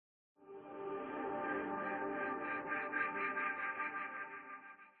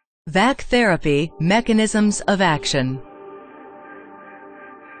V.A.C therapy mechanisms of action.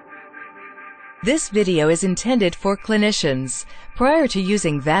 This video is intended for clinicians. Prior to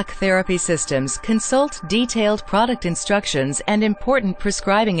using V.A.C therapy systems, consult detailed product instructions and important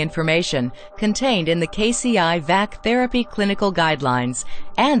prescribing information contained in the KCI V.A.C therapy clinical guidelines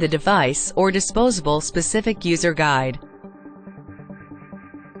and the device or disposable specific user guide.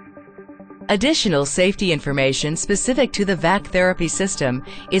 Additional safety information specific to the V.A.C therapy system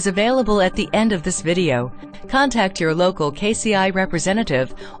is available at the end of this video. Contact your local KCI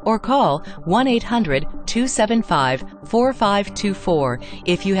representative or call 1-800-275-4524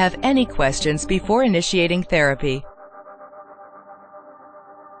 if you have any questions before initiating therapy.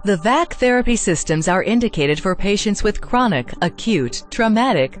 The V.A.C therapy systems are indicated for patients with chronic, acute,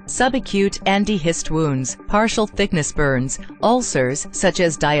 traumatic, subacute, and dehisced wounds, partial thickness burns, ulcers such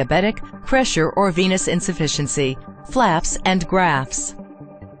as diabetic, pressure or venous insufficiency, flaps, and grafts.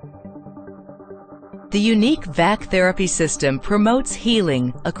 The unique V.A.C therapy system promotes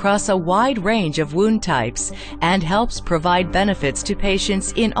healing across a wide range of wound types and helps provide benefits to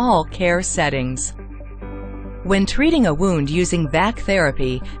patients in all care settings. When treating a wound using V.A.C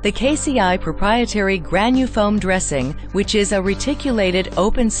therapy, the KCI proprietary granufoam dressing, which is a reticulated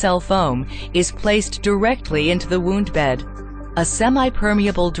open cell foam, is placed directly into the wound bed. A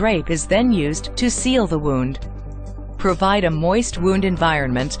semi-permeable drape is then used to seal the wound, provide a moist wound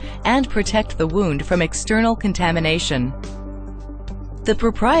environment, and protect the wound from external contamination. The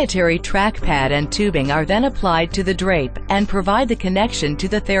proprietary track pad and tubing are then applied to the drape and provide the connection to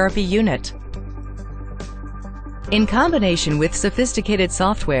the therapy unit. In combination with sophisticated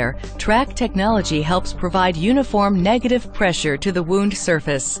software, track technology helps provide uniform negative pressure to the wound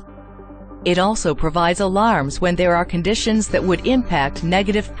surface. It also provides alarms when there are conditions that would impact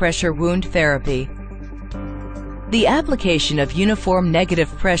negative pressure wound therapy. The application of uniform negative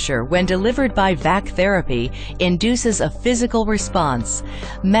pressure when delivered by V.A.C therapy induces a physical response,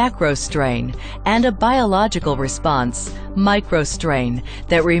 macrostrain, and a biological response, microstrain,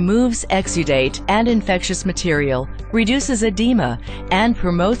 that removes exudate and infectious material, reduces edema, and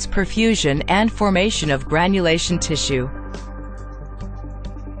promotes perfusion and formation of granulation tissue.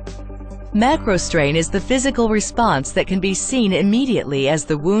 Macrostrain is the physical response that can be seen immediately as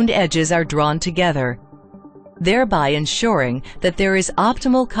the wound edges are drawn together, thereby ensuring that there is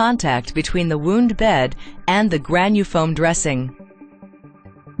optimal contact between the wound bed and the granufoam dressing.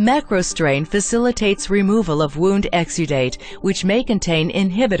 Macrostrain facilitates removal of wound exudate, which may contain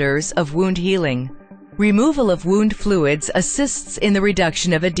inhibitors of wound healing. Removal of wound fluids assists in the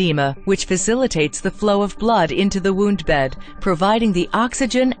reduction of edema, which facilitates the flow of blood into the wound bed, providing the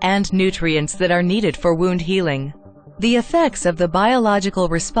oxygen and nutrients that are needed for wound healing. The effects of the biological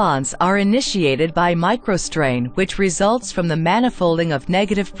response are initiated by microstrain, which results from the manifolding of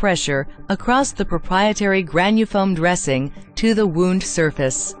negative pressure across the proprietary granufoam dressing to the wound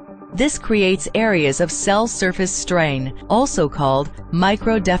surface. This creates areas of cell surface strain, also called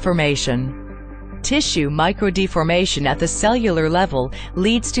microdeformation. Tissue microdeformation at the cellular level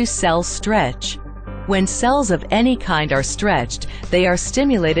leads to cell stretch. When cells of any kind are stretched, they are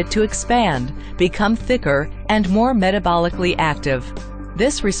stimulated to expand, become thicker, and more metabolically active.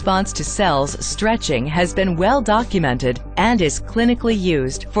 This response to cells stretching has been well documented and is clinically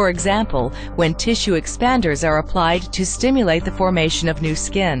used, for example, when tissue expanders are applied to stimulate the formation of new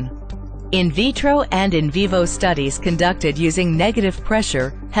skin. In vitro and in vivo studies conducted using negative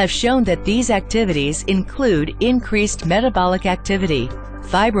pressure have shown that these activities include increased metabolic activity,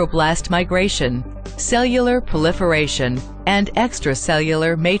 fibroblast migration, cellular proliferation, and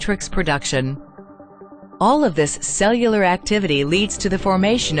extracellular matrix production. All of this cellular activity leads to the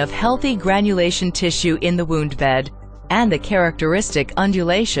formation of healthy granulation tissue in the wound bed and the characteristic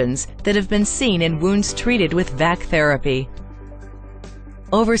undulations that have been seen in wounds treated with V.A.C therapy.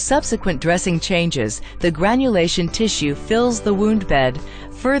 Over subsequent dressing changes, the granulation tissue fills the wound bed,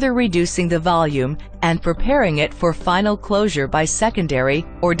 further reducing the volume and preparing it for final closure by secondary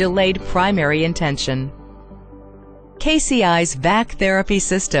or delayed primary intention. KCI's V.A.C therapy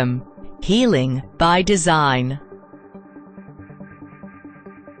system. Healing by design.